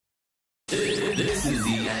This is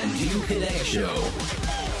the Andrew Connect Show.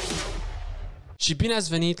 Și bine ați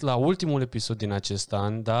venit la ultimul episod din acest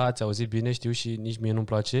an. Da, ați auzit bine, știu și nici mie nu-mi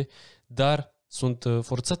place, dar sunt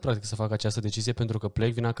forțat practic să fac această decizie pentru că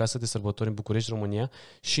plec, vin acasă de sărbători în București, România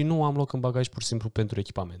și nu am loc în bagaj pur și simplu pentru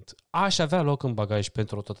echipament. Aș avea loc în bagaj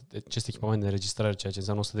pentru tot acest echipament de înregistrare, ceea ce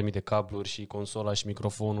înseamnă 100.000 de cabluri și consola și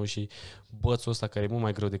microfonul și bățul ăsta care e mult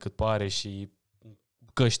mai greu decât pare și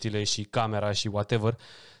căștile și camera și whatever,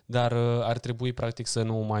 dar ar trebui practic să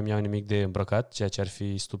nu mai iau nimic de îmbrăcat, ceea ce ar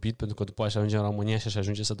fi stupid, pentru că după aș ajunge în România și aș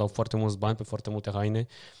ajunge să dau foarte mulți bani pe foarte multe haine,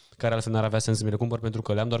 care altfel n-ar avea sens să mi le cumpăr pentru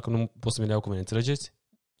că le am, doar că nu pot să mi le iau cu mine. Înțelegeți?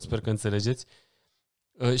 Sper că înțelegeți.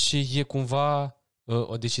 Și e cumva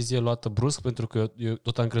o decizie luată brusc, pentru că eu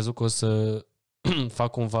tot am crezut că o să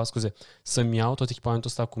fac cumva, să-mi iau tot echipamentul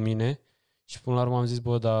ăsta cu mine și până la urmă am zis,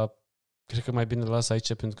 bă, dar cred că mai bine îl las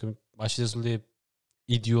aici, pentru că aș fi destul de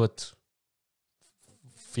idiot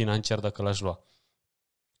financiar dacă l-aș lua.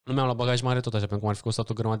 Nu mi-am luat bagaj mare tot așa, pentru că ar fi costat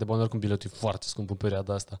o grămadă de bani, oricum biletul e foarte scump în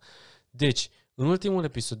perioada asta. Deci, în ultimul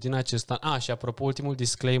episod din acest an, și apropo, ultimul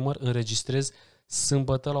disclaimer, înregistrez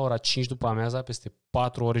sâmbătă la ora 5 după amiaza, peste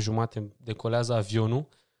 4 ore jumate decolează avionul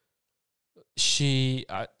și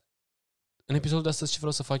în episodul de astăzi ce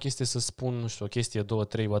vreau să fac este să spun, nu știu, o chestie, 2,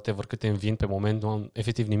 3, whatever, câte îmi vin pe moment, nu am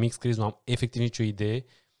efectiv nimic scris, nu am efectiv nicio idee,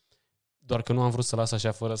 doar că nu am vrut să las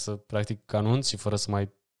așa fără să practic anunț și fără să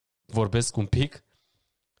mai vorbesc un pic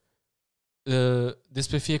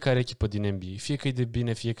despre fiecare echipă din NBA. Fie că e de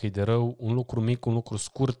bine, fie că e de rău, un lucru mic, un lucru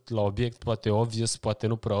scurt, la obiect, poate obvious, poate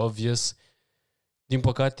nu prea obvious. Din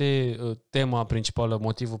păcate, tema principală,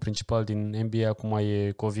 motivul principal din NBA acum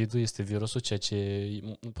e COVID-ul, este virusul, ceea ce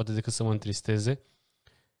nu poate decât să mă întristeze.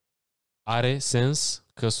 Are sens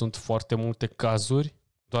că sunt foarte multe cazuri,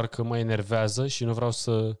 doar că mă enervează și nu vreau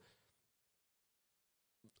să...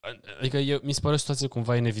 Adică mi se pare o situație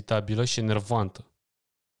cumva inevitabilă și enervantă.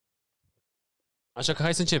 Așa că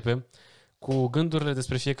hai să începem cu gândurile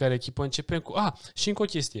despre fiecare echipă. Începem cu... și încă o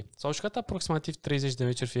chestie. S-au jucat aproximativ 30 de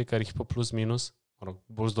meciuri fiecare echipă, plus minus. Mă rog,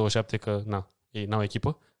 Bulls 27, că ei n-au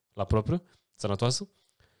echipă la propriu, sănătoasă.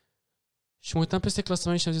 Și mă uitam peste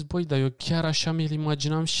clasament și am zis, băi, dar eu chiar așa mi-l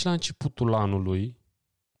imaginam și la începutul anului.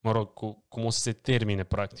 Mă rog, cum o să se termine,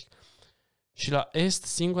 practic. Și la Est,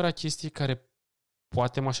 singura chestie care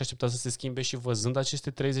poate m-aș aștepta să se schimbe și văzând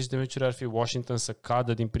aceste 30 de meciuri ar fi Washington să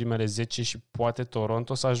cadă din primele 10 și poate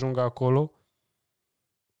Toronto să ajungă acolo.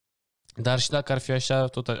 Dar și dacă ar fi așa,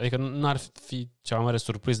 adică nu ar fi cea mai mare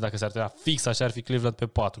surpriză dacă s-ar tăia fix așa, ar fi Cleveland pe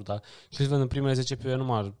 4, dar Cleveland în primele 10 pe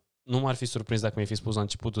nu m-ar fi surprins dacă mi-ai fi spus la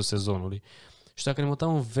începutul sezonului. Și dacă ne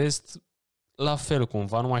mutăm în vest, la fel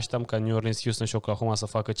cumva, nu mai așteptam ca New Orleans, Houston și Oklahoma să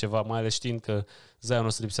facă ceva, mai ales știind că Zion o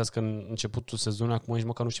să lipsească în începutul sezonului, acum nici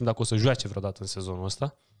măcar nu știm dacă o să joace vreodată în sezonul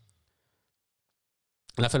ăsta.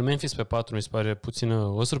 La fel, Memphis pe 4 mi se pare puțin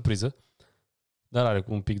o surpriză, dar are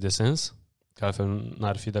un pic de sens, că altfel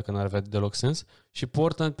n-ar fi dacă n-ar avea deloc sens. Și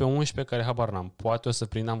Portland pe 11, care habar n-am. Poate o să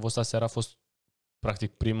prind, am văzut aseară, a fost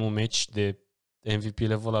practic primul meci de MVP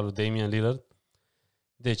level al lui Damian Lillard.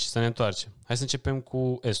 Deci, să ne întoarcem. Hai să începem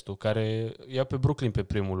cu Estul, care ia pe Brooklyn pe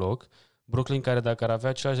primul loc. Brooklyn care dacă ar avea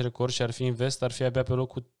același record și ar fi în vest, ar fi abia pe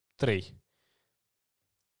locul 3.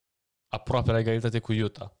 Aproape la egalitate cu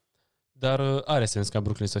Utah. Dar are sens ca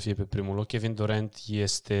Brooklyn să fie pe primul loc. Kevin Durant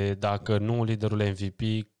este, dacă nu liderul MVP,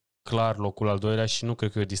 clar locul al doilea și nu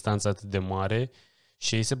cred că e o distanță atât de mare.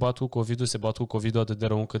 Și ei se bat cu COVID-ul, atât de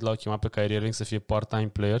rău încât l-au chemat pe Kyrie Irving să fie part-time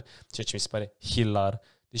player, ceea ce mi se pare hilar.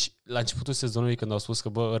 Deci, la începutul sezonului, când au spus că,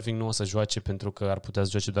 Irving nu o să joace pentru că ar putea să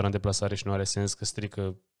joace doar în deplasare și nu are sens, că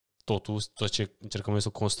strică totul, tot ce încercăm noi să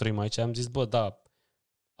construim aici, am zis, da,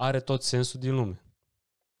 are tot sensul din lume.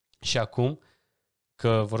 Și acum,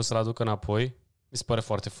 că vor să-l aducă înapoi, mi se pare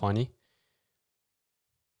foarte funny.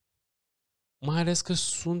 Mai ales că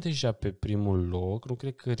sunt deja pe primul loc, nu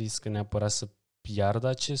cred că riscă neapărat să piardă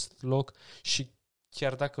acest loc și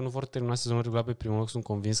chiar dacă nu vor termina sezonul regulat pe primul loc, sunt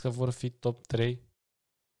convins că vor fi top 3.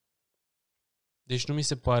 Deci nu mi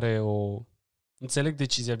se pare o... Înțeleg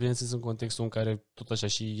decizia, bineînțeles, în contextul în care tot așa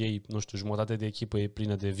și ei, nu știu, jumătate de echipă e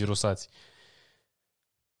plină de virusați.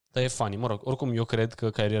 Dar e funny. Mă rog, oricum eu cred că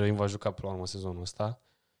Kyrie Irving va juca pe la urmă sezonul ăsta.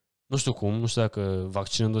 Nu știu cum, nu știu dacă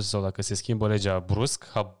vaccinându-se sau dacă se schimbă legea brusc,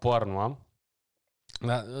 habar nu am.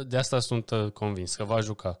 Dar de asta sunt convins că va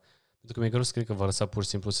juca. Pentru că mi-e greu să cred că va lăsa pur și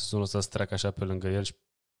simplu sezonul ăsta să treacă așa pe lângă el și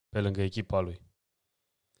pe lângă echipa lui.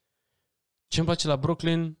 Ce-mi place la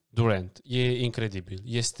Brooklyn? Durant. E incredibil.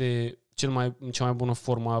 Este cea mai bună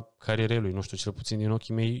formă a carierei lui. Nu știu, cel puțin din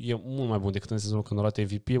ochii mei, e mult mai bun decât în sezonul când a luat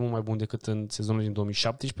MVP, e mult mai bun decât în sezonul din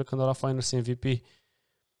 2017 când a luat Finals MVP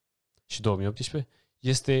și 2018.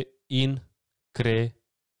 Este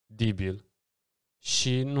incredibil.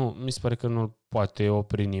 și nu, mi se pare că nu poate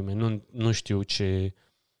opri nimeni. Nu știu cine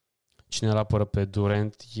îl apără pe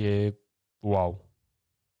Durant e wow.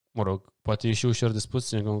 Mă rog, poate e și ușor de spus,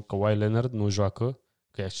 că Kawhi Leonard nu joacă,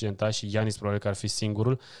 că e accidentat și Giannis probabil că ar fi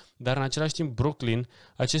singurul, dar în același timp Brooklyn,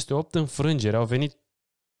 aceste 8 înfrângeri au venit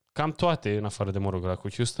cam toate, în afară de, mă rog, la cu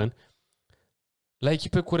Houston, la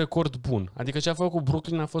echipe cu record bun. Adică ce a făcut cu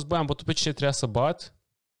Brooklyn a fost, am bătut pe cine trebuia să bat,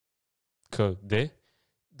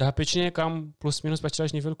 dar pe cine e cam plus minus pe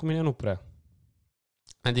același nivel cu mine nu prea.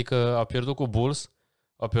 Adică au pierdut cu Bulls,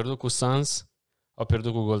 au pierdut cu Suns, au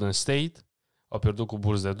pierdut cu Golden State, au pierdut cu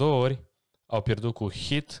Bulls de 2 ori, au pierdut cu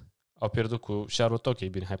Heat, au pierdut cu Charlotte, ok,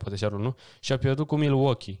 bine, hai, poate Charlotte nu, și au pierdut cu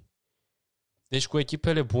Milwaukee. Deci cu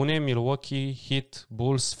echipele bune, Milwaukee, Heat,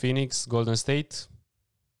 Bulls, Phoenix, Golden State,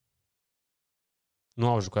 nu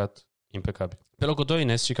au jucat impecabil. Pe locul 2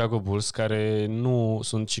 Nets, Chicago Bulls, care nu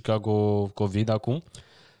sunt Chicago COVID acum.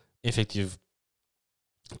 Efectiv,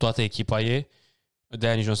 toată echipa e.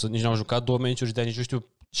 De-aia nici n-au jucat 2 meciuri, de-aia nici nu știu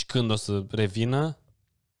și când o să revină.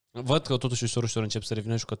 Văd că totuși ușor încep să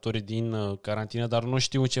revină jucătorii din carantină, dar nu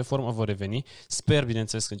știu în ce formă vor reveni. Sper,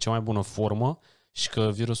 bineînțeles, că în cea mai bună formă și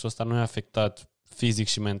că virusul ăsta nu i-a afectat fizic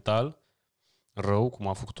și mental rău, cum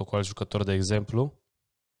a făcut-o cu alt jucător, de exemplu.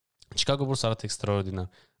 Chicago Bulls arată extraordinar.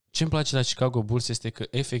 Ce îmi place la Chicago Bulls este că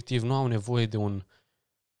efectiv nu au nevoie de un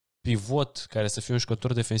pivot care să fie un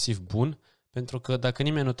jucător defensiv bun, pentru că dacă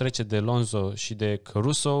nimeni nu trece de Lonzo și de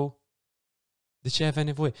Caruso, de ce ai avea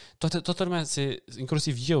nevoie? Toată lumea,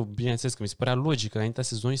 inclusiv eu, bineînțeles că mi se părea logic înaintea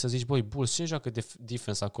sezonului să zici, băi, Bulls, cine joacă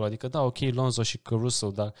defense acolo? Adică da, ok, Lonzo și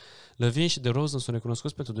Caruso, dar Levine și DeRozan sunt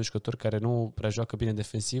recunoscuți pentru 2 jucători care nu prea joacă bine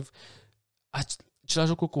defensiv. Același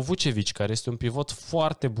lucru cu Vucevic, care este un pivot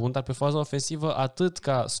foarte bun, dar pe faza ofensivă, atât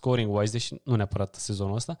ca scoring-wise, deși nu neapărat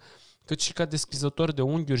sezonul ăsta, cât și ca deschizător de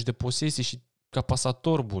unghiuri și de posesii și ca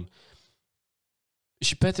pasator bun.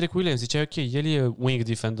 Și Patrick Williams, zicea, ok, el e wing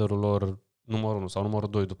defenderul lor numărul 1 sau numărul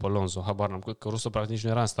 2 după Lonzo, habar n-am, că Russo practic nici nu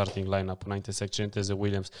era în starting line-up înainte să accenteze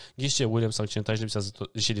Williams. Ghiși ce, Williams s-a accentat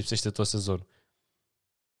și lipsește tot sezonul.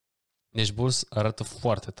 Deci Bulls arată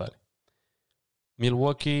foarte tare.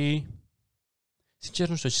 Milwaukee, sincer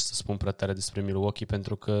nu știu ce să spun prea tare despre Milwaukee,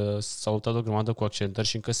 pentru că s-au luptat o grămadă cu accentări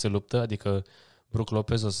și încă se luptă, adică Brook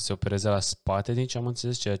Lopez o să se opereze la spate, din ce am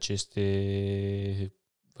înțeles, ceea ce este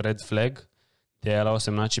red flag. De aia l-au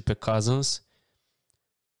semnat și pe Cousins.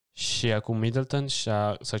 Și acum Middleton s-a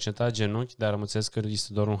accentat genunchi, dar am înțeles că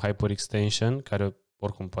este doar un hyperextension, care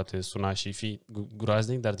oricum poate suna și fi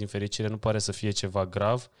groaznic, dar din fericire nu pare să fie ceva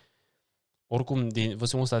grav. Oricum,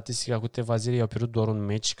 văzusem o statistică, cu câteva zile au pierdut doar un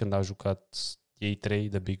meci când au jucat ei 3,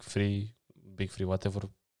 The Big Free, whatever,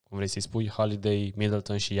 cum vrei să-i spui, Holiday,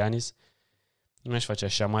 Middleton și Giannis. Nu mi-aș face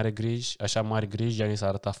așa mari griji, Giannis a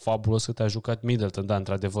arătat fabulos cât a jucat Middleton, da,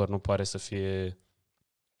 într-adevăr, nu pare să fie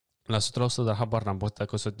la 100%, dar habar n-am,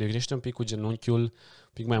 dacă o să te gândești un pic cu genunchiul, un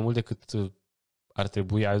pic mai mult decât ar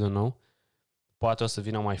trebui, I don't know, poate o să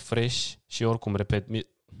vină mai fresh și oricum, repet,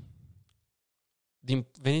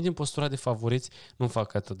 venind din postura de favoriți, nu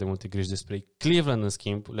fac atât de multe griji despre ei. Cleveland, în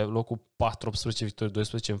schimb, locul 4, 18 victorii,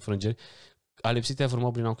 12 înfrângeri, a lipsit Evan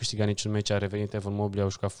Mobley, n-au câștigat niciun meci, a revenit Evan Mobley, au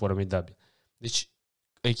jucat formidabil. Deci,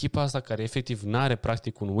 echipa asta care efectiv n-are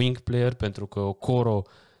practic un wing player, pentru că Okoro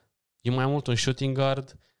e mai mult un shooting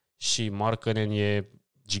guard și Markkanen e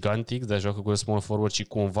gigantic, dar joacă cu small forward și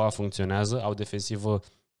cumva funcționează. Au defensivă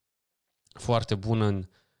foarte bună în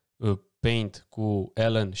paint cu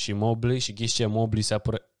Allen și Mobley și ghișce Mobley se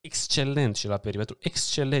apără excelent și la perimetru.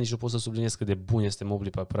 Excelent și nu pot să subliniez cât de bun este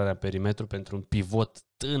Mobley pe apărarea perimetru pentru un pivot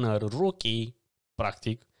tânăr, rookie,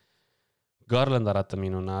 practic. Garland arată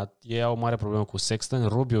minunat. Ei au o mare problemă cu Sexton.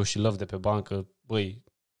 Rubio și Love de pe bancă, băi,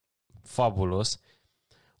 fabulos.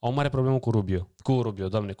 Au o mare problemă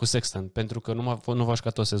cu Sexton, pentru că nu va juca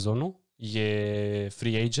tot sezonul. E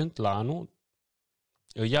free agent la anul.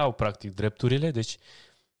 Iau practic drepturile, deci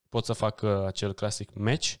pot să facă acel clasic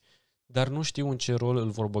match, dar nu știu în ce rol îl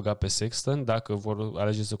vor băga pe Sexton, dacă vor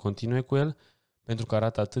alege să continue cu el, pentru că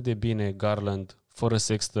arată atât de bine Garland fără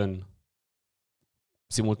Sexton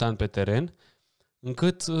simultan pe teren,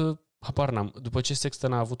 încât, habar n-am, după ce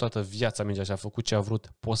Sexton a avut toată viața mingea și a făcut ce a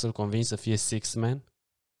vrut, poți să-l convingi să fie six-man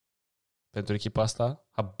pentru echipa asta?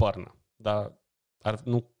 Habar n-am. Dar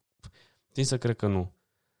tind să cred că nu.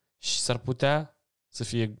 Și s-ar putea să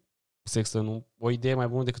fie Sexton o idee mai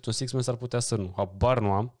bună decât un six-man, s-ar putea să nu. Habar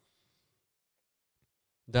nu am.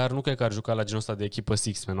 Dar nu cred că ar juca la genul ăsta de echipă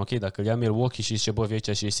six-man. Ok, dacă îl ia Milwaukee și zice, bă, vii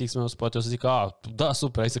aici și e six-man, poate o să zică, da,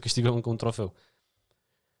 super, hai să câștigăm încă un trofeu.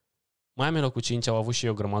 Miami locul 5 au avut și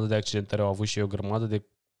eu o grămadă de accidentări, au avut și eu o grămadă de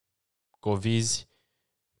covizi.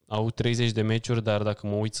 au 30 de meciuri, dar dacă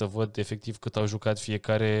mă uit să văd efectiv cât au jucat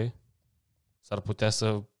fiecare, s-ar putea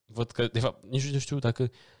să văd că, de fapt, nici nu știu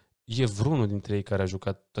dacă e vreunul dintre ei care a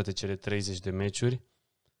jucat toate cele 30 de meciuri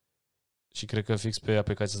și cred că fix pe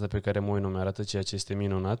aplicația asta pe care mă uit nu mi-arată, ceea ce este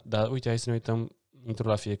minunat, dar uite, hai să ne uităm intru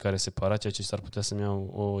la fiecare separat, ceea ce s-ar putea să-mi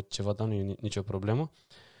iau ceva, dar nu e nicio problemă.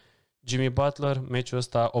 Jimmy Butler, meciul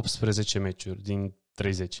ăsta 18 meciuri din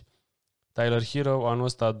 30. Tyler Hero, anul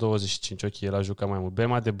ăsta 25, ok, el a jucat mai mult.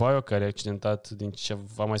 Bam Adebayo, care a accidentat din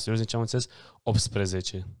ceva mai serios, din ce am înțeles,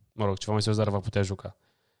 18. Mă rog, ceva mai serios, dar va putea juca.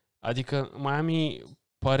 Adică Miami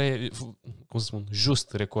pare, cum să spun,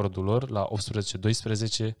 just recordul lor la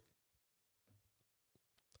 18-12.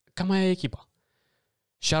 Cam aia e echipa.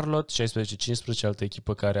 Charlotte, 16-15, altă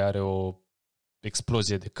echipă care are o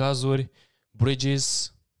explozie de cazuri.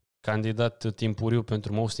 Bridges, candidat timpuriu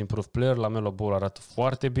pentru Most Improved Player, la Melo Ball arată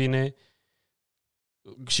foarte bine.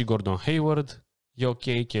 Și Gordon Hayward, e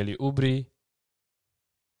ok, Kelly Oubre.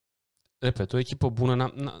 Repet, o echipă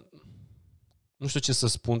bună. Nu știu ce să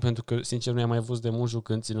spun, pentru că, sincer, nu i-am mai văzut de mult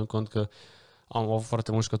jucând, ținând cont că am avut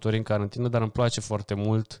foarte mulți jucători în carantină, dar îmi place foarte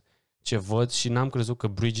mult ce văd și n-am crezut că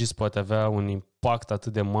Bridges poate avea un impact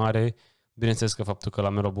atât de mare. Bineînțeles că faptul că la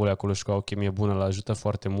Melo Ball acolo și că o chimie bună l ajută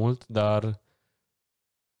foarte mult, dar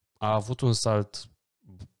a avut un salt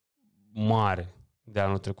mare de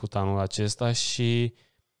anul trecut, anul acesta și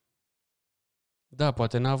da,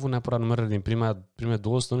 poate n-a avut neapărat numerele din prime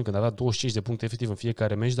 2 săptămâni când avea 25 de puncte efectiv în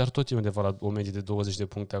fiecare meci, dar tot e undeva la o medie de 20 de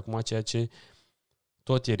puncte acum, ceea ce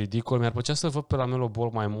tot e ridicol. Mi-ar plăcea să văd pe la Melo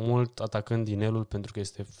Ball mai mult atacând inelul, pentru că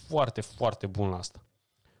este foarte, foarte bun la asta.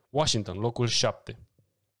 Washington, locul 7.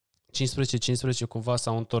 15-15 cumva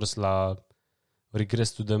s-au întors la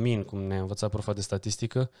regress to the mean, cum ne-a învățat profa de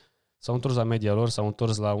statistică. S-au întors la media lor, s-au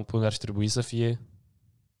întors la unde ar trebui să fie.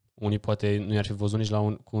 Unii poate nu i-ar fi văzut nici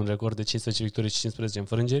cu un record de 15 victorii și 15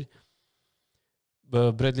 înfrângeri.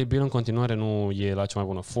 Bradley Beal în continuare nu e la cea mai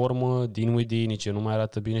bună formă. Dinwiddie nici nu mai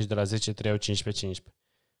arată bine și de la 10-3 au 15-15.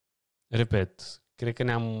 Repet, cred că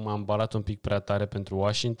ne-am ambalat un pic prea tare pentru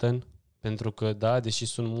Washington, pentru că, da, deși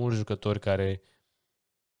sunt mulți jucători care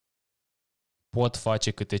pot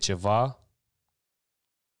face câte ceva,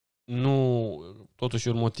 nu, totuși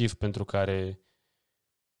un motiv pentru care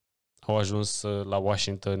au ajuns la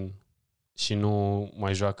Washington și nu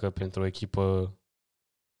mai joacă pentru o echipă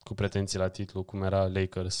cu pretenții la titlu, cum era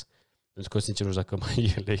Lakers. Pentru că, sincer, nu știu dacă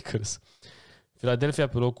mai e Lakers. Philadelphia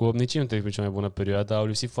pe locul 8, nici nu trebuie cea mai bună perioadă.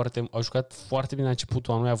 Au jucat foarte bine la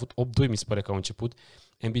începutul anului, a avut 8-2, mi se pare că au început.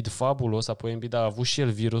 Embiid fabulos, apoi Embiid a avut și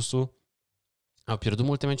el virusul. Au pierdut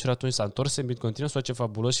multe meciuri atunci, s-a întors Embiid, continuă să face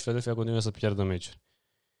fabulos și Philadelphia continuă să pierdă meciuri.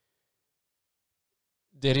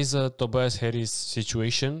 There is a Tobias Harris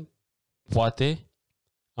situation, poate.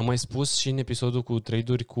 Am mai spus și în episodul cu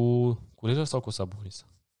trade-uri cu Lillard sau cu Sabonis?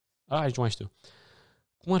 Aici nu mai știu.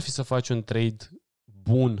 Cum ar fi să faci un trade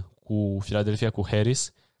bun cu Philadelphia, cu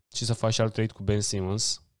Harris și să faci alt trade cu Ben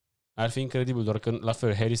Simmons? Ar fi incredibil, doar că la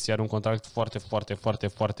fel Harris are un contract foarte, foarte, foarte,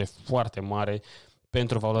 foarte, foarte mare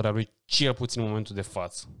pentru valoarea lui, cel puțin în momentul de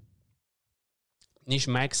față. Nici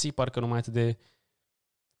Maxey parcă nu mai atât de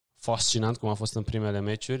fascinant cum a fost în primele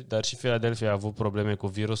meciuri, dar și Philadelphia a avut probleme cu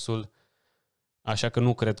virusul, așa că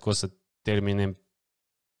nu cred că o să termine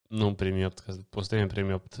nu în primii 8, că poți să termine în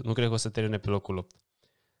primii 8. Nu cred că o să termine pe locul 8.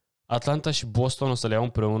 Atlanta și Boston o să le iau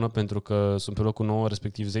împreună pentru că sunt pe locul 9,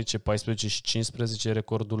 respectiv 10, 14 și 15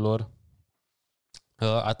 recordul lor.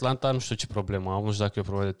 Atlanta nu știu ce problemă au, nu știu dacă e o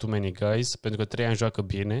problemă de too many guys, pentru că 3 ani joacă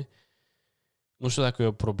bine. Nu știu dacă e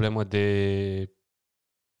o problemă de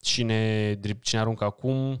cine aruncă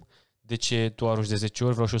acum, de ce tu arunci de 10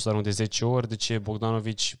 ori, vreau și eu să arunc de 10 ori, de ce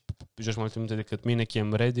Bogdanović joci mai multe decât mine,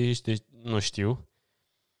 Cam Reddish, deci nu știu.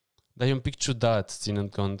 Dar e un pic ciudat,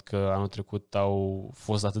 ținând cont că anul trecut au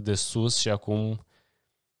fost atât de sus și acum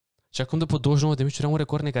după 29 de meciuri au un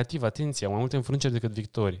record negativ, atenție, au mai multe înfrângeri decât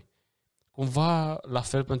victorii. Cumva la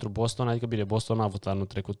fel pentru Boston, adică bine, Boston a avut anul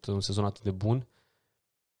trecut un sezon atât de bun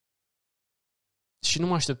și nu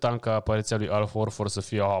mă așteptam ca apariția lui Al Horford să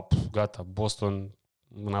fie gata, Boston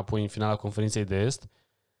înapoi în finala conferinței de Est,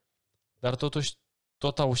 dar totuși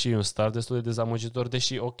tot au și un start destul de dezamăgitor,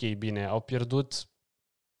 deși ok, bine, au pierdut.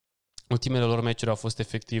 Ultimele lor meciuri au fost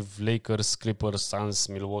efectiv Lakers, Clippers, Suns,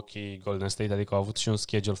 Milwaukee, Golden State, adică au avut și un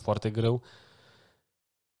schedule foarte greu.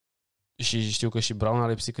 Și știu că și Brown a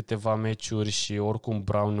lipsit câteva meciuri și oricum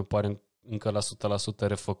Brown nu pare încă la 100%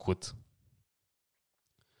 refăcut.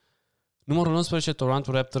 Numărul 11,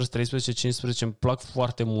 Toronto Raptors, 13-15, îmi plac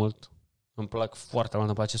foarte mult. Îmi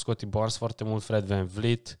place Scottie Barnes foarte mult, Fred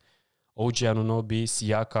VanVleet, OG Anunoby,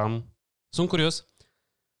 Siakam. Sunt curios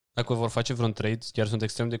dacă vor face vreun trade, chiar sunt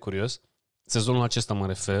extrem de curios. sezonul acesta mă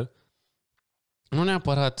refer, nu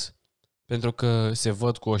neapărat pentru că se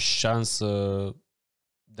văd cu o șansă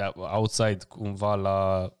de outside cumva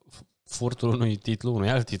la furtul unui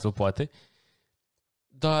alt titlu, poate,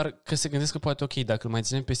 dar că se gândesc că poate, ok, dacă îl mai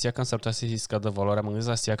ținem pe Siakam, s-ar putea să-i scadă valoarea. Mă gândesc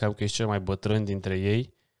la Siakam că ești cel mai bătrân dintre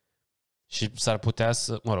ei și s-ar putea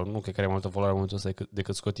să, mă rog, nu cred că are mai multă valoare în momentul ăsta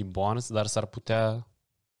decât Scottie Barnes, dar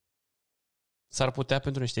s-ar putea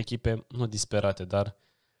pentru niște echipe, nu disperate, dar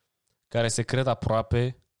care se cred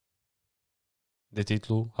aproape de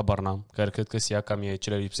titlu, habar n-am, care cred că Siakam e ce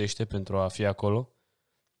le lipsește pentru a fi acolo.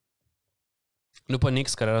 După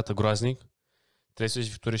Knicks, care arată groaznic,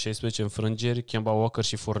 13 victorii, 16 înfrângeri, Kemba Walker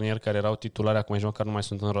și Fournier, care erau titulari, acum nici măcar nu mai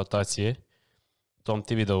sunt în rotație. Tom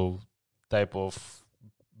Thibodeau type of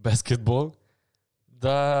basketball.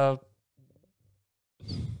 Dar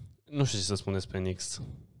nu știu ce să spun despre Knicks.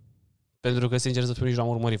 Pentru că, sincer să spun, nici nu am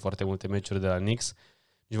urmărit foarte multe meciuri de la Knicks.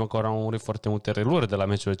 Nici măcar am urmărit foarte multe reluri de la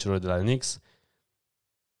meciurile celor de la Knicks.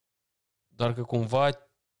 Doar că cumva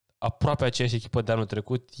aproape aceeași echipă de anul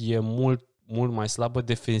trecut e mult mai slabă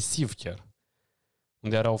defensiv chiar.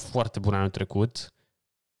 Unde erau foarte bune anul trecut.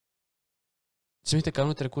 Ți minte că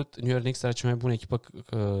anul trecut New York Knicks era cea mai bună echipă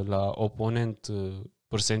la opponent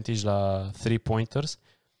percentage la 3-pointers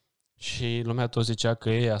și lumea tot zicea că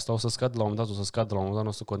ei asta o să scadă la un moment dat, nu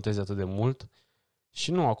o să conteze atât de mult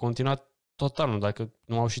și nu, a continuat total, nu, dacă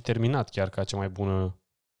nu au și terminat chiar ca cea mai bună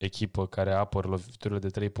echipă care apără loviturile de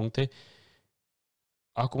 3 puncte.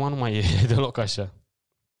 Acum nu mai e deloc așa.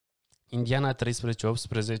 Indiana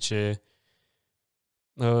 13-18,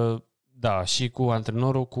 da, și cu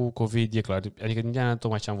antrenorul, cu COVID, e clar. Adică Indiana,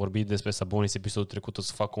 tocmai ce am vorbit despre Sabonis episodul trecut, o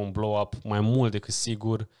să facă un blow-up mai mult decât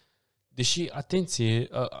sigur. Deși, atenție,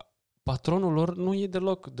 patronul lor nu e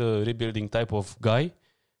deloc the rebuilding type of guy,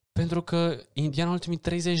 pentru că Indiana în ultimii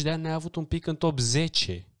 30 de ani a avut un pic în top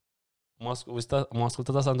 10. M-am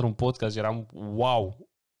ascultat asta într-un podcast și eram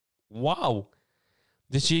wow!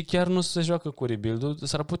 Deci ei chiar nu se joacă cu rebuild-ul.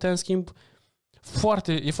 S-ar putea, în schimb,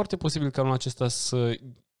 e foarte posibil ca anul acesta să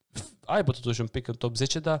aibă totuși un pic în top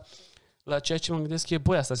 10, dar la ceea ce mă gândesc e,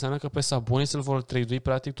 băi, asta înseamnă că pe Sabonis îl vor trade-ui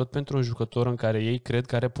practic tot pentru un jucător în care ei cred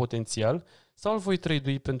că are potențial sau îl voi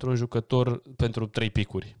trade-ui pentru un jucător pentru 3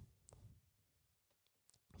 picuri.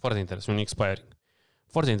 Foarte interesant, un expiring.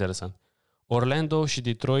 Foarte interesant. Orlando și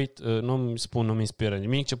Detroit, nu-mi inspiră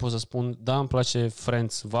nimic. Ce pot să spun? Da, îmi place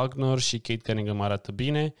Franz Wagner și Kate Cunningham arată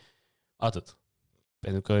bine. Atât.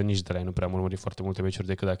 Pentru că nici de la ei nu prea am urmărit foarte multe meciuri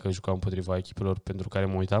decât dacă jucau împotriva echipelor pentru care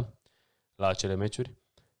mă uitam la acele meciuri.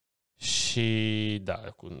 Și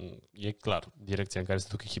da, e clar direcția în care se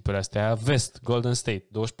duc echipele astea. Vest, Golden State,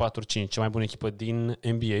 24-5, cea mai bună echipă din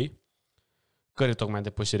NBA, care tocmai a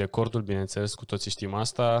depășit recordul, bineînțeles, cu toții știm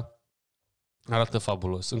asta. Arată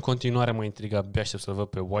fabulos. În continuare mă intrigă, abia aștept să-l văd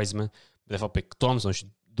pe Wiseman, de fapt pe Thompson și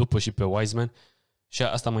după și pe Wiseman. Și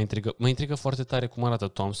asta mă intrigă. Mă intrigă foarte tare cum arată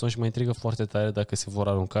Thompson și mă intrigă foarte tare dacă se vor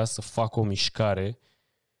arunca să facă o mișcare,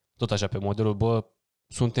 tot așa pe modelul, bă,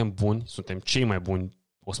 suntem buni, suntem cei mai buni,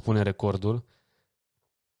 o spune recordul,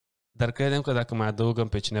 dar credem că dacă mai adăugăm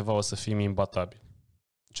pe cineva o să fim imbatabili.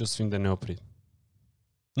 Și o să fim de neoprit.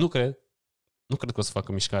 Nu cred că o să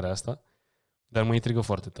facă mișcarea asta, dar mă intrigă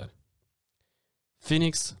foarte tare.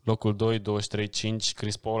 Phoenix, locul 2, 23-5,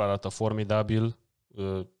 Chris Paul arată formidabil.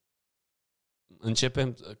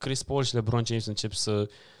 Chris Paul și LeBron James încep să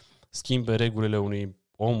schimbe regulile unui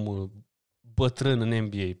om bătrân în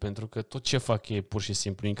NBA, pentru că tot ce fac e pur și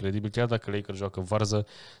simplu incredibil. Chiar dacă Lakers joacă varză,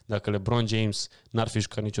 dacă LeBron James n-ar fi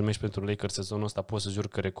jucat niciun meci pentru Lakers sezonul ăsta, pot să jur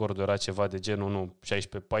că recordul era ceva de genul, nu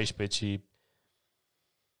 16-14, ci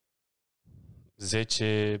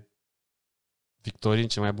 10 victorii în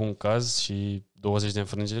cel mai bun caz și 20 de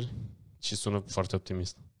înfrângeri și sună foarte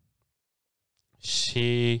optimist.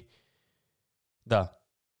 Și da,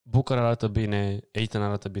 Booker arată bine, Ayton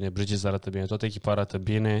arată bine, Bridges arată bine, toată echipa arată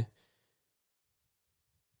bine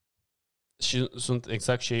și sunt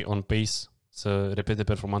exact și ei on pace să repete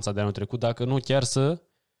performanța de anul trecut, dacă nu chiar să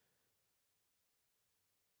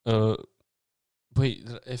băi,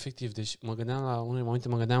 efectiv, deci mă gândeam la unele momente,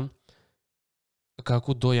 că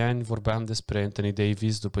acum 2 ani vorbeam despre Anthony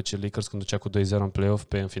Davis după ce Lakers conducea cu 2-0 în playoff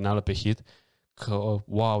în finală pe hit, că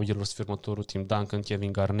wow, el o să fie următorul Tim Duncan,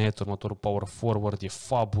 Kevin Garnett, următorul power forward, e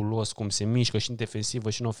fabulos cum se mișcă și în defensivă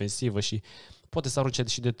și în ofensivă și poate să arunce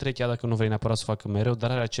și de 3 chiar dacă nu vrei neapărat să o facă mereu,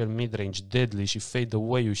 dar are acel mid-range deadly și fade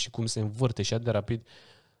away-ul și cum se învârte și atât de rapid.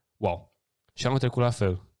 Wow. Și anul trecut la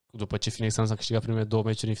fel. După ce Phoenix Suns a câștigat primele 2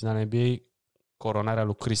 meciuri în finala NBA, coronarea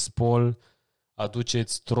lui Chris Paul,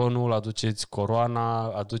 aduceți tronul, aduceți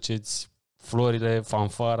coroana, aduceți florile,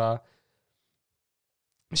 fanfara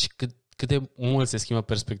și cât de mult se schimbă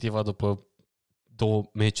perspectiva după 2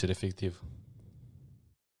 meciuri, efectiv.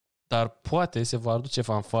 Dar poate se va aduce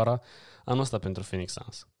fanfara anul ăsta pentru Phoenix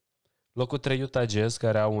Suns. Locul 3 Utah Jazz,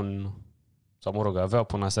 care aveau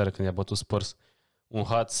până aseară când i-a bătut Spurs un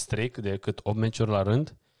hot streak de cât 8 meciuri la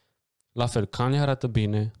rând. La fel, Conley arată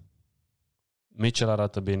bine, Mitchell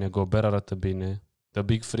arată bine, Gobert arată bine, The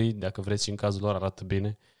Big Three, dacă vreți și în cazul lor, arată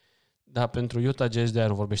bine. Dar pentru Utah Jazz de aia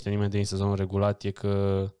nu vorbește nimeni de în sezonul regulat, e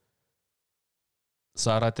că să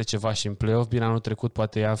arate ceva și în play-off. Bine, anul trecut,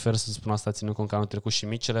 poate e unfair să spun asta, ținând cont că anul trecut și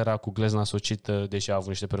Mitchell era cu glezna asocită, deși a avut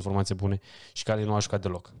niște performanțe bune, și Conley nu a jucat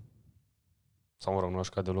deloc. Sau nu a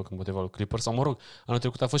jucat deloc împotriva lui Clippers. Sau anul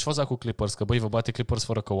trecut a fost și faza cu Clippers, că vă bate Clippers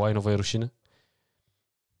fără Kawhi, nu vă e rușine?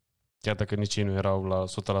 Chiar dacă nici ei nu erau la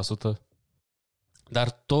 100%.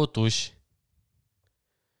 Dar totuși,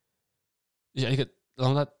 adică la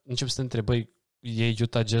un moment dat încep să te întrebi, e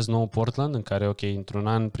Utah Jazz nou Portland, în care, ok, într-un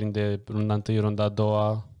an prinde runda 1, runda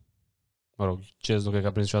 2, Jazz nu cred că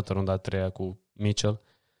a prins niciodată runda 3 cu Mitchell.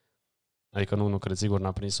 Adică nu cred, sigur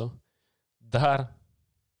n-a prins-o. Dar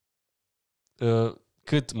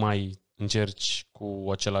cât mai încerci cu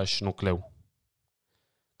același nucleu?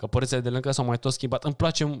 Că părțile de lângă s-au mai tot schimbat. Îmi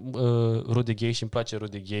place Rudy Gay și îmi place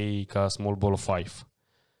Rudy Gay ca small ball 5.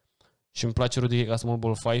 Și îmi place Rudy Gay ca small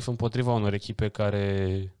ball 5 împotriva unor echipe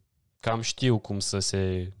care cam știu cum să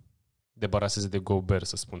se debaraseze de Gobert,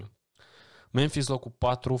 să spunem. Memphis locul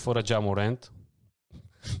 4 fără Ja Morant.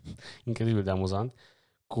 Incredibil de amuzant.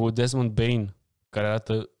 Cu Desmond Bane, care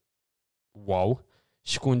arată wow,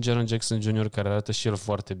 și cu un Jaren Jackson Jr. care arată și el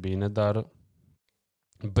foarte bine, dar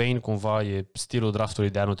Bane cumva e stilul draftului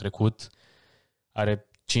de anul trecut, are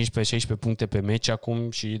 15-16 puncte pe meci acum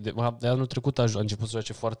și de anul trecut a început să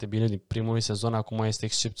joace foarte bine, din primul sezon acum este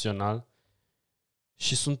excepțional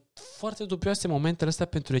și sunt foarte dubioase momentele astea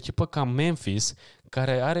pentru o echipă ca Memphis,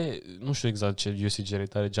 care are, nu știu exact ce usage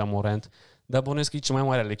rate are Ja Morant, dar bănuiesc că e cel mai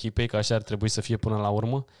mare al echipei, că așa ar trebui să fie până la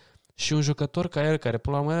urmă, și un jucător ca el, care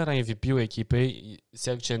până la urmă era MVP-ul echipei, se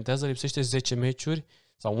accentează, lipsește 10 meciuri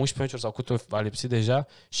sau 11 meciuri sau câte a lipsit deja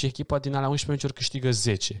și echipa din alea 11 meciuri câștigă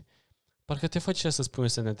 10. Parcă te face să spui un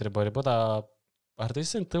semn de întrebare. Bă, dar ar trebui să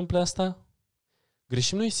se întâmple asta?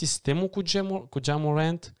 Greșim noi sistemul cu Ja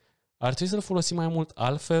Morant? Ar trebui să-l folosim mai mult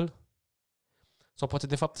altfel? Sau poate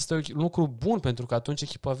de fapt este un lucru bun, pentru că atunci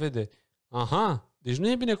echipa vede, aha, deci nu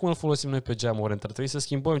e bine cum îl folosim noi pe Ja Morant, ar trebui să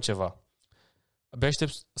schimbăm ceva. Abia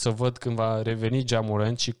aștept să văd când va reveni Ja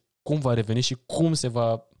Morant și cum va reveni și cum se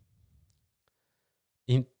va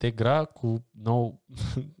integra cu nou...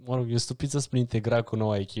 e stupid să spun integra cu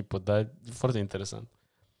noua echipă, dar e foarte interesant.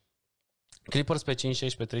 Clippers pe 5,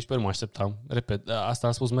 16, 13, nu mă așteptam. Repet, asta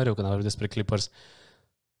am spus mereu când am vorbit despre Clippers.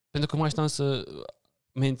 Pentru că mă așteptam să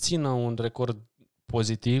mențină un record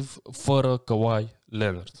pozitiv fără Kawhi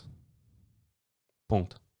Leonard.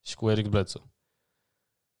 Punct. Și cu Eric Bledsoe.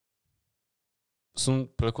 Sunt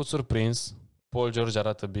plăcut surprins. Paul George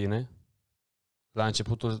arată bine. La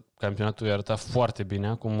începutul campionatului arăta foarte bine.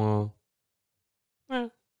 Acum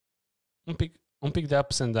un pic de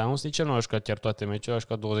ups and downs. Nici el nu a jucat chiar toate meciurile. A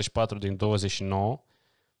jucat 24 din 29.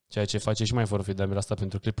 Ceea ce face și mai forfidabil asta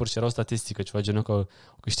pentru Clippers. Și era o statistică, ceva genul că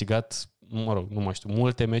au câștigat, nu mai știu,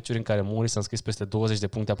 multe meciuri în care Morris s-a înscris peste 20 de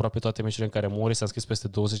puncte. Aproape toate meciurile în care Morris s-a înscris peste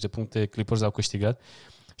 20 de puncte, Clippers au câștigat.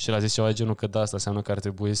 Și el a zis ceva genul că da, asta înseamnă că ar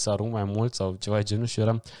trebui să arunc mai mult sau ceva genul. Și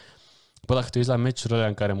eram... Bă, dacă te uiți la meciurile alea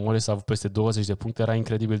în care Morris a avut peste 20 de puncte, era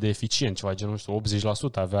incredibil de eficient, ceva genul, nu știu,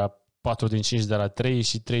 80%, avea 4 din 5 de la 3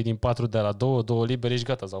 și 3 din 4 de la 2, 2 libere și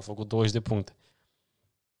gata, s-au făcut 20 de puncte.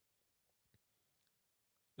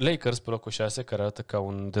 Lakers pe locul 6, care arată ca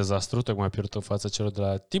un dezastru, tocmai pierdut în fața celor de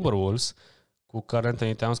la Timberwolves, cu Karl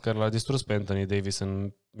Anthony Towns, care l-a distrus pe Anthony Davis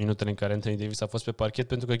în minutele în care Anthony Davis a fost pe parchet,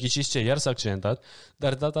 pentru că ghiciți ce, iar s-a accidentat,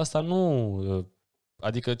 dar de data asta nu,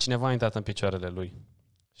 adică cineva a intrat în picioarele lui.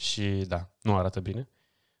 Și da, nu arată bine.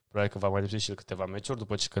 Probabil că va mai lipsi și câteva meciuri,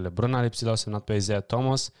 după ce că LeBron a lipsit, l-au semnat pe Isaiah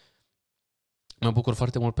Thomas. Mă bucur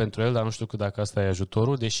foarte mult pentru el, dar nu știu dacă asta e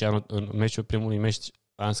ajutorul, deși în meciul primului meci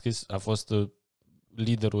a fost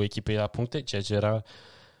liderul echipei la puncte, ceea ce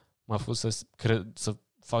m-a fost să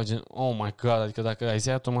fac gen, oh my god, adică dacă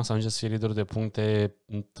Isaiah Thomas ajunge să fie liderul de puncte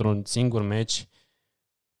într-un singur meci,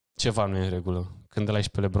 ceva nu e în regulă. Când îl ai și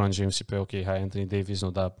pe LeBron James și pe, ok, hai Anthony Davis,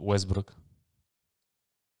 nu, da, Westbrook.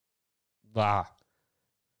 Da.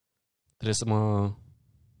 Trebuie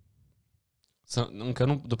încă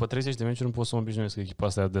nu, după 30 de meciuri nu pot să mă obișnuiesc că echipa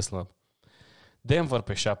asta e de slab. Denver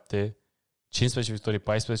pe 7, 15 victorii,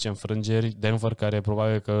 14 înfrângeri. Denver care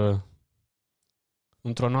probabil că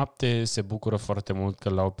într-o noapte se bucură foarte mult că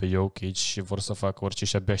l-au pe Jokic și vor să facă orice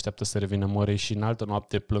și abia așteaptă să revină Murray și în altă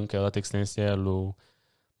noapte plâng că a dat extensia aia lui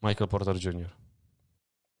Michael Porter Jr.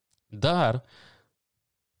 Dar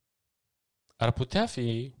ar putea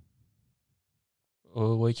fi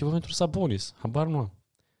o echipă pentru Sabonis. Habar nu am.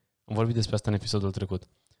 Am vorbit despre asta în episodul trecut.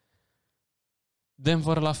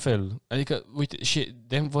 Denver la fel. Adică, uite, și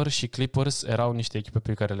Denver și Clippers erau niște echipe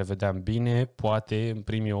pe care le vedeam bine, poate în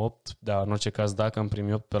primii 8, dar în orice caz dacă în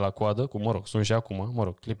primii 8 pe la coadă, cu, mă rog, sunt și acum, mă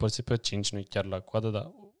rog, Clippers e pe 5, nu chiar la coadă,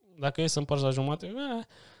 dar dacă e să împarți la jumate,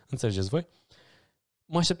 înțelegeți voi.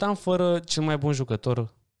 Mă așteptam fără cel mai bun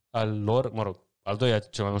jucător al lor, mă rog, al doilea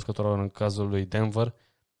cel mai bun jucător al lor în cazul lui Denver,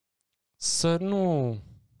 să nu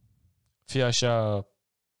fie așa,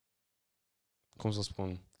 cum să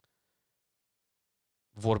spun,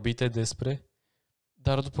 vorbite despre,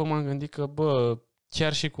 dar după m-am gândit că,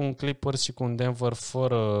 chiar și cu un Clippers și cu un Denver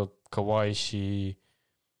fără Kawhi și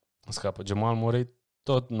scapă Jamal Murray,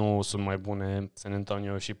 tot nu sunt mai bune San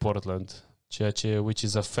Antonio și Portland, ceea ce, which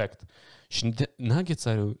is a fact. Și Nuggets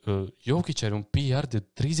are, Jokic are un PR de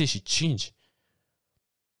 35,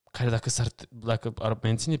 care dacă ar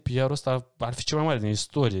menține PR-ul ăsta, ar fi cel mai mare din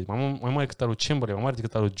istorie, mai mare decât al lui Chamberlain, mai mare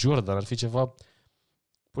decât al lui Jordan, ar fi ceva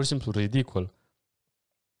pur și simplu ridicol.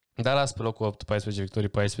 Dar las pe locul 8, 14 victorii,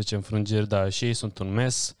 14 înfrângeri, da, și ei sunt un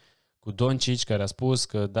mes, cu Doncic, care a spus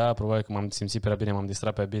că da, probabil că m-am simțit prea bine, m-am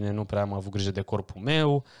distrat prea bine, nu prea am avut grijă de corpul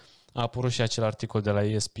meu. A apărut și acel articol de la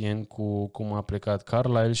ESPN cu cum a plecat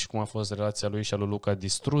Carlisle și cum a fost relația lui și a lui Luka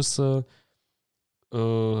distrusă.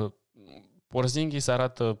 Porzingis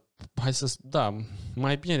arată,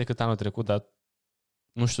 mai bine decât anul trecut, dar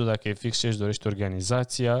nu știu dacă e fix ce-și dorește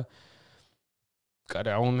organizația,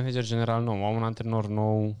 care au un manager general nou, au un antrenor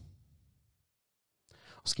nou,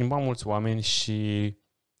 au schimbat mulți oameni și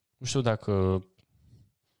nu știu dacă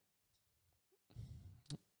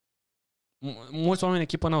mulți oameni în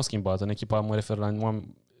echipă n-au schimbat. În echipa mă refer la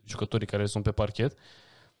jucătorii care sunt pe parchet,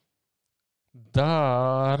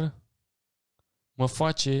 dar mă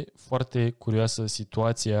face foarte curioasă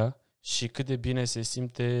situația și cât de bine se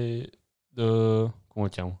simte cum o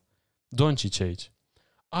cheamă? Doncic aici.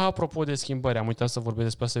 Apropo de schimbări, am uitat să vorbesc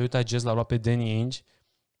despre asta. Utah Jazz l-a luat pe Danny Ainge,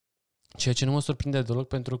 ceea ce nu mă surprinde deloc,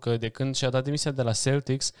 pentru că de când și-a dat demisia de la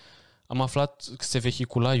Celtics, am aflat că se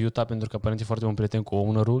vehicula Utah, pentru că aparent e foarte bun prieten cu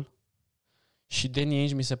ownerul. Și Danny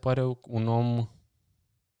Ainge mi se pare un om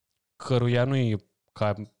căruia nu e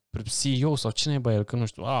ca CEO sau cine e bă el, că nu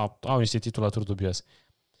știu, au niște titulaturi dubioase.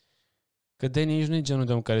 Că Danny Ainge nu e genul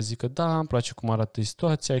de om care zică, da, îmi place cum arată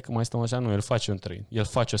situația, că mai stăm așa, nu, el face un trade, el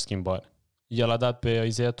face o schimbare. El a dat pe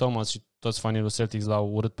Isaiah Thomas și toți fanii lui Celtics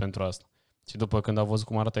l-au urât pentru asta. Și după când au văzut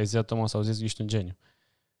cum arată Isaiah Thomas, au zis că ești un geniu.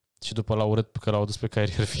 Și după l-au urât că l-au dus pe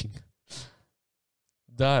Kyrie Irving.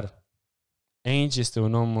 Dar Ainge este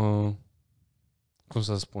un om, cum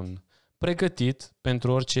să spun, pregătit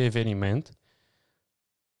pentru orice eveniment.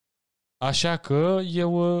 Așa că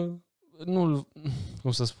eu nu,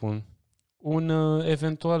 cum să spun, un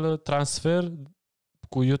eventual transfer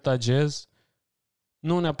cu Utah Jazz,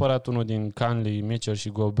 nu neapărat unul din Conley, Mitchell și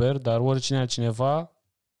Gobert, dar oricine altcineva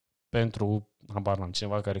pentru, habar n-am,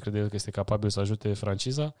 cineva care crede că este capabil să ajute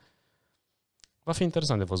franciza, va fi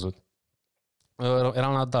interesant de văzut.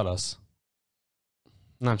 Eram la Dallas.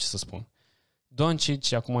 N-am ce să spun.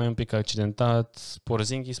 Doncic acum e un pic accidentat,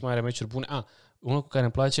 Porzingis mai are meciuri bune. Unul cu care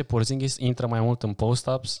îmi place, Porzingis intră mai mult în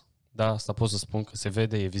post-ups, da, asta pot să spun că se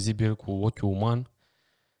vede, e vizibil cu ochiul uman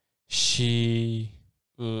și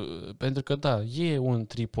pentru că da, e un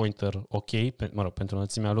 3-pointer ok, pentru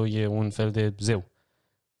înălțimea lui e un fel de zeu,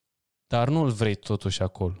 dar nu-l vrei totuși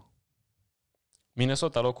acolo.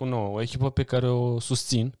 Minnesota locul 9, o echipă pe care o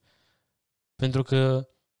susțin, pentru că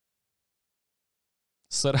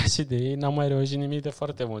săracii de ei n-am mai reușit nimic de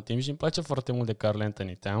foarte mult timp și îmi place foarte mult de Karl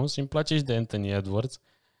Anthony Towns și îmi place și de Anthony Edwards.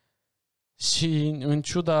 Și în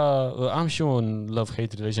ciuda, am și eu un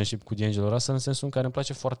love-hate relationship cu D'Angelo Russell, în sensul în care îmi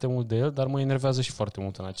place foarte mult de el, dar mă enervează și foarte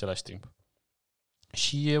mult în același timp.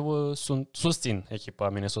 Și eu susțin echipa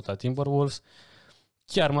Minnesota Timberwolves.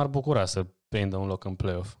 Chiar m-ar bucura să prindă un loc în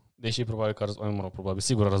playoff. Deși probabil că,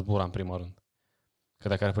 sigur ar răzbura în primul rând. Că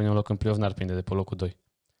dacă ar prinde un loc în playoff, n-ar prinde de pe locul 2.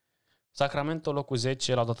 Sacramento, locul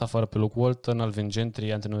 10, l-a dat afară pe Luke Walton, Alvin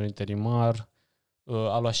Gentry, antrenor interimar,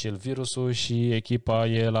 a luat și el virusul și echipa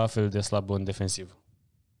e la fel de slabă în defensiv.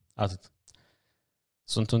 Atât.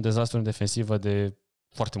 Sunt un dezastru în defensivă de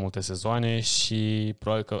foarte multe sezoane și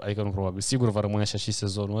probabil că, adică nu probabil, sigur va rămâne așa și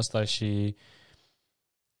sezonul ăsta și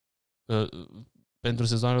pentru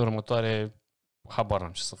sezoanele următoare habar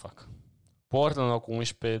n-am ce să fac. Portland cu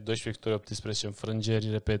 11, 12 victorii, 18 înfrângeri,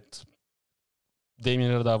 repet, Damian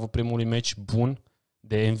Lillard a avut primul meci bun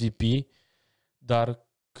de MVP, dar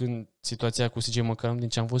când situația cu CJ McCollum, din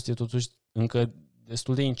ce am văzut, e totuși încă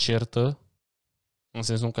destul de incertă, în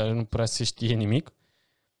sensul în care nu prea se știe nimic.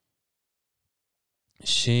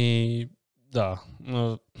 Și Da,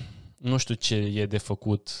 nu știu ce e de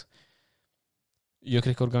făcut. Eu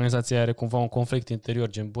cred că organizația are cumva un conflict interior,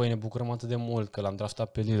 gen, băi, ne bucurăm atât de mult că l-am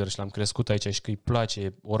draftat pe lider și l-am crescut aici și că îi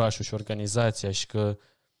place orașul și organizația și că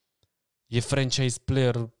e franchise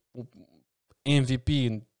player MVP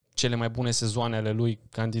în cele mai bune sezoane ale lui,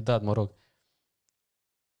 candidat, mă rog.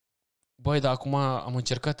 Băi, dar acum am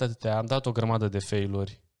încercat atâtea, am dat o grămadă de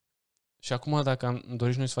failuri. Și acum, dacă am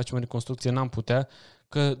dorit noi să facem o reconstrucție, n-am putea,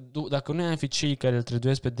 că dacă noi am fi cei care îl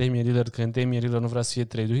traduiesc pe Damian Lillard, că Damian Lillard nu vrea să fie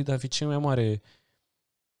traduit, dar am fi cel mai mare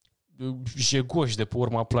jegoși de pe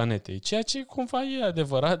urma planetei. Ceea ce cumva e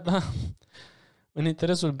adevărat, dar în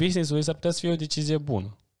interesul business-ului s-ar putea să fie o decizie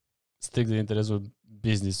bună. Strict de interesul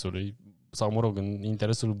business-ului. Sau, mă rog, în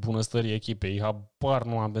interesul bunăstării echipei. Habar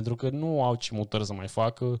nu am, pentru că nu au ce mutări să mai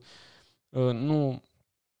facă. Nu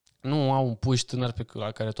au un push tânăr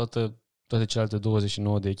la care toate celelalte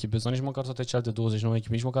 29 de echipe, sau nici măcar toate celelalte 29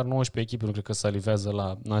 echipe, nici măcar 19 echipe nu cred că se alivează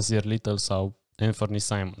la Nasir Little sau Anthony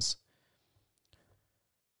Simons.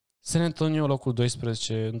 San Antonio, locul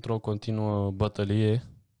 12, într-o continuă bătălie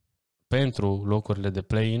pentru locurile de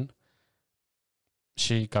play-in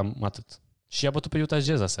și cam atât. Și a bătut pe Utah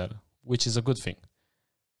Jazz aseară, which is a good thing.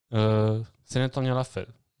 San Antonio la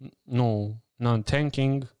fel. Nu,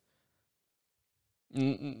 non-tanking.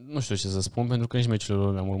 Nu știu ce să spun, pentru că nici meciurile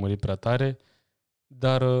lor le-am urmărit prea tare,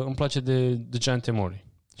 dar îmi place de Dejounte Murray.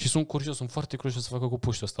 Și sunt foarte curios să facă cu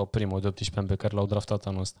puștul ăsta o primă de 18 ani pe care l-au draftat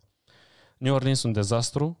anul ăsta. New Orleans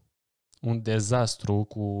un dezastru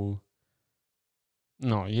cu...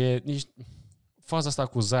 faza asta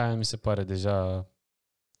cu Zion mi se pare deja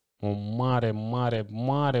un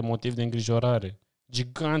mare motiv de îngrijorare.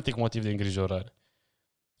 Gigantic motiv de îngrijorare.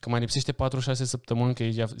 Că mai lipsește 4-6 săptămâni,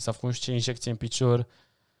 că s-a făcut și injecție în picior.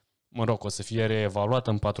 Mă rog, o să fie reevaluată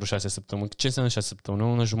în 4-6 săptămâni. Ce înseamnă 6 săptămâni? O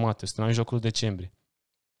lună jumate. Suntem în jocul decembrie.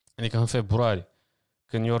 Adică în februarie.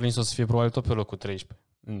 Când New Orleans o să fie probabil tot pe locul 13.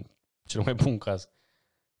 În cel mai bun caz.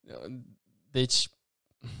 Deci,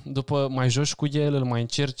 după mai joci cu el, îl mai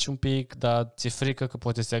încerci un pic, dar ți-e frică că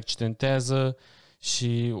poate se accidentează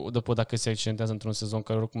și după dacă se accidentează într-un sezon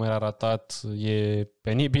care oricum era ratat, e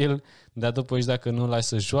penibil, dar după și dacă nu-l lași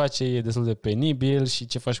să joace, e destul de penibil și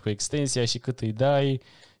ce faci cu extensia și cât îi dai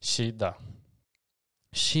și da.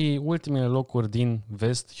 Și ultimele locuri din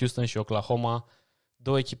vest, Houston și Oklahoma,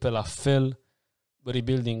 două echipe la fel,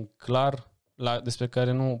 rebuilding clar, despre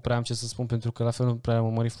care nu prea am ce să spun pentru că la fel nu prea am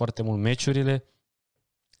urmărit foarte mult meciurile,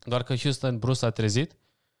 doar că Houston Bruce s-a trezit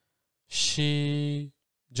și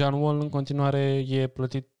John Wall în continuare e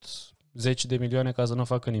plătit 10 de milioane ca să nu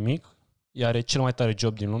facă nimic. Are cel mai tare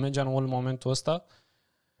job din lume, John Wall, în momentul ăsta.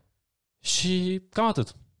 Și cam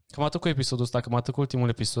atât. Cam atât cu episodul ăsta, cam atât cu ultimul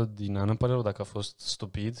episod din an. Îmi pare rău dacă a fost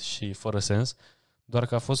stupid și fără sens, doar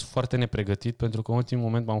că a fost foarte nepregătit, pentru că în ultimul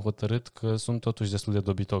moment m-am hotărât că sunt totuși destul de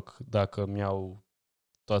dobitoc dacă mi-au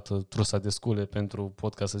toată trusa de scule pentru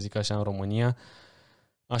podcast, să zic așa, în România.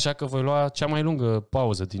 Așa că voi lua cea mai lungă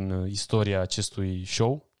pauză din istoria acestui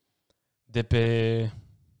show. De pe...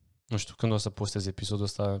 Nu știu când o să postez episodul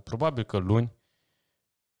ăsta. Probabil că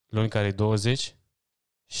luni care e 20.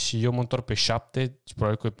 Și eu mă întorc pe 7. Și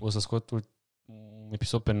probabil că o să scot un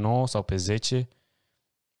episod pe 9 sau pe 10.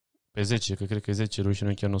 Pe 10, că cred că e 10 luni și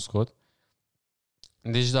nu chiar nu scot.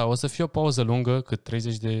 Deci da, o să fie o pauză lungă, cât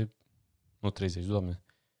 30 de... Nu 30, doamne.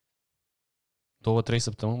 2-3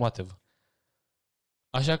 săptămâni, whatever.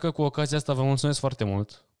 Așa că cu ocazia asta vă mulțumesc foarte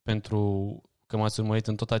mult pentru că m-ați urmărit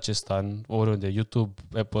în tot acest an, oriunde, YouTube,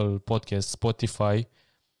 Apple Podcast, Spotify.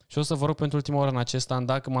 Și o să vă rog pentru ultima oară în acest an,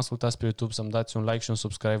 dacă mă ascultați pe YouTube, să-mi dați un like și un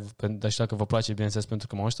subscribe, și dacă vă place, bineînțeles, pentru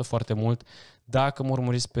că mă ajută foarte mult. Dacă mă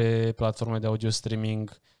urmăriți pe platforme de audio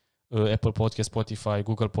streaming, Apple Podcast, Spotify,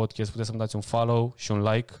 Google Podcast, puteți să-mi dați un follow și un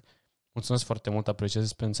like. Mulțumesc foarte mult,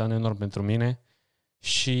 apreciez, înseamnă enorm pentru mine.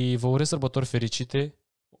 Și vă urez sărbători fericite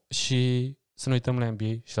și să nu uităm la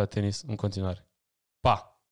NBA și la tenis în continuare. Pa!